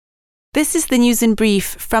This is the news in brief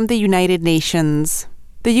from the United Nations.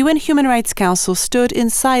 The UN Human Rights Council stood in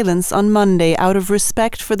silence on Monday out of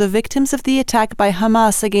respect for the victims of the attack by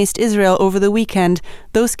Hamas against Israel over the weekend,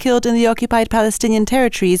 those killed in the occupied Palestinian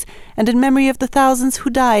territories, and in memory of the thousands who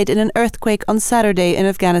died in an earthquake on Saturday in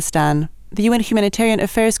Afghanistan. The UN Humanitarian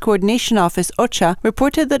Affairs Coordination Office, OCHA,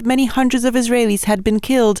 reported that many hundreds of Israelis had been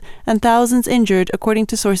killed and thousands injured, according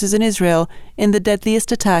to sources in Israel, in the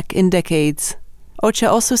deadliest attack in decades.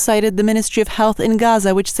 OCHA also cited the Ministry of Health in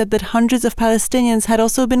Gaza, which said that hundreds of Palestinians had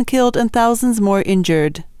also been killed and thousands more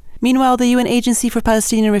injured. Meanwhile, the UN Agency for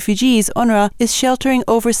Palestinian Refugees, UNRWA, is sheltering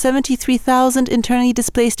over 73,000 internally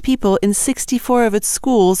displaced people in 64 of its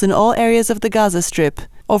schools in all areas of the Gaza Strip.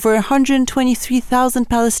 Over 123,000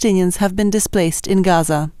 Palestinians have been displaced in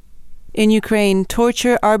Gaza. In Ukraine,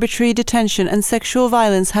 torture, arbitrary detention, and sexual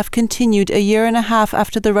violence have continued a year and a half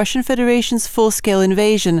after the Russian Federation's full-scale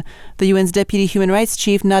invasion, the UN's Deputy Human Rights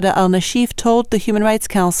Chief Nada al-Nashif told the Human Rights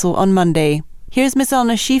Council on Monday. Here's Ms.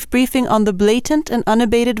 al-Nashif briefing on the blatant and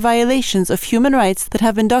unabated violations of human rights that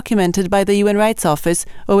have been documented by the UN Rights Office,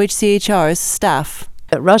 OHCHR's staff.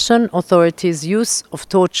 The Russian authorities' use of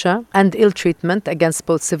torture and ill treatment against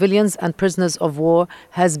both civilians and prisoners of war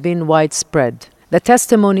has been widespread. The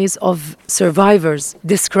testimonies of survivors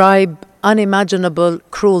describe unimaginable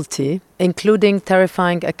cruelty, including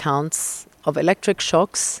terrifying accounts of electric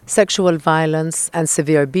shocks, sexual violence, and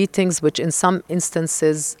severe beatings, which in some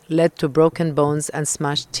instances led to broken bones and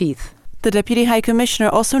smashed teeth. The Deputy High Commissioner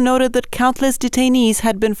also noted that countless detainees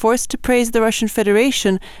had been forced to praise the Russian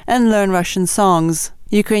Federation and learn Russian songs.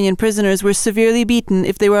 Ukrainian prisoners were severely beaten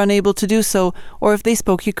if they were unable to do so, or if they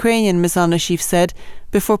spoke Ukrainian, Ms. al-Nashif said,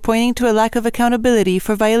 before pointing to a lack of accountability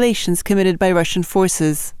for violations committed by Russian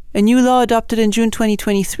forces. A new law adopted in June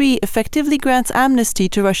 2023 effectively grants amnesty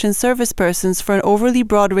to Russian service persons for an overly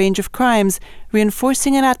broad range of crimes,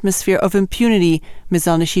 reinforcing an atmosphere of impunity, Ms.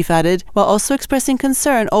 al-Nashif added, while also expressing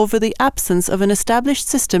concern over the absence of an established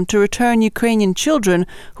system to return Ukrainian children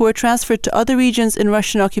who are transferred to other regions in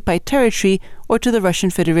Russian-occupied territory or to the Russian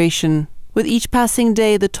Federation. With each passing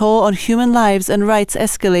day, the toll on human lives and rights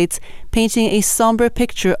escalates, painting a somber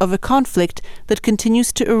picture of a conflict that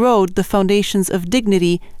continues to erode the foundations of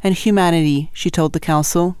dignity and humanity, she told the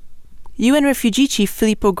Council. UN Refugee Chief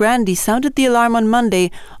Filippo Grandi sounded the alarm on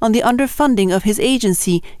Monday on the underfunding of his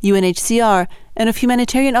agency, UNHCR, and of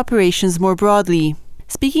humanitarian operations more broadly.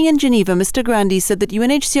 Speaking in Geneva, Mr. Grandi said that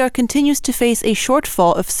UNHCR continues to face a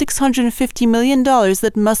shortfall of $650 million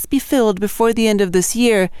that must be filled before the end of this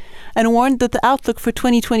year, and warned that the outlook for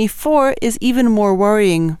 2024 is even more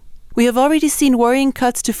worrying. We have already seen worrying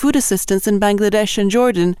cuts to food assistance in Bangladesh and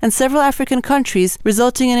Jordan and several African countries,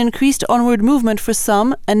 resulting in increased onward movement for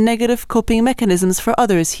some and negative coping mechanisms for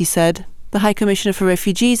others, he said. The High Commissioner for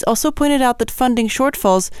Refugees also pointed out that funding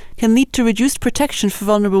shortfalls can lead to reduced protection for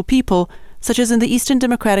vulnerable people, such as in the Eastern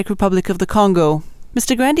Democratic Republic of the Congo.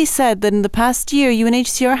 Mr. Grandi said that in the past year,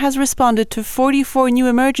 UNHCR has responded to 44 new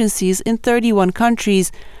emergencies in 31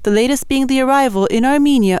 countries, the latest being the arrival in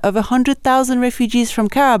Armenia of 100,000 refugees from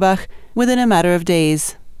Karabakh within a matter of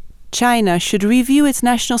days. China should review its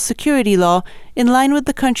national security law in line with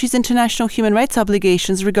the country's international human rights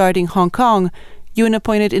obligations regarding Hong Kong,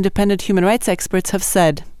 UN-appointed independent human rights experts have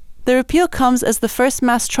said. The repeal comes as the first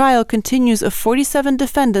mass trial continues of 47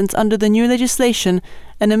 defendants under the new legislation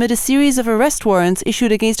and amid a series of arrest warrants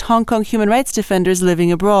issued against Hong Kong human rights defenders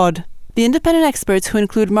living abroad. The independent experts, who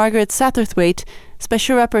include Margaret Satterthwaite,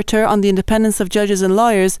 Special Rapporteur on the Independence of Judges and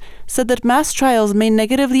Lawyers, said that mass trials may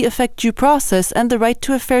negatively affect due process and the right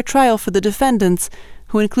to a fair trial for the defendants,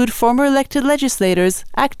 who include former elected legislators,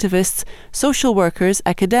 activists, social workers,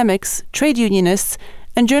 academics, trade unionists,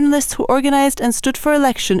 and journalists who organized and stood for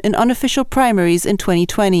election in unofficial primaries in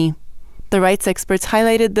 2020. The rights experts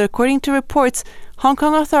highlighted that according to reports, Hong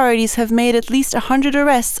Kong authorities have made at least 100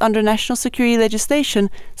 arrests under national security legislation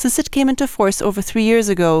since it came into force over 3 years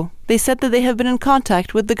ago. They said that they have been in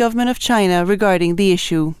contact with the government of China regarding the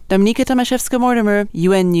issue. Dominika Tomaszewska-Mortimer,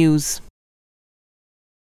 UN News.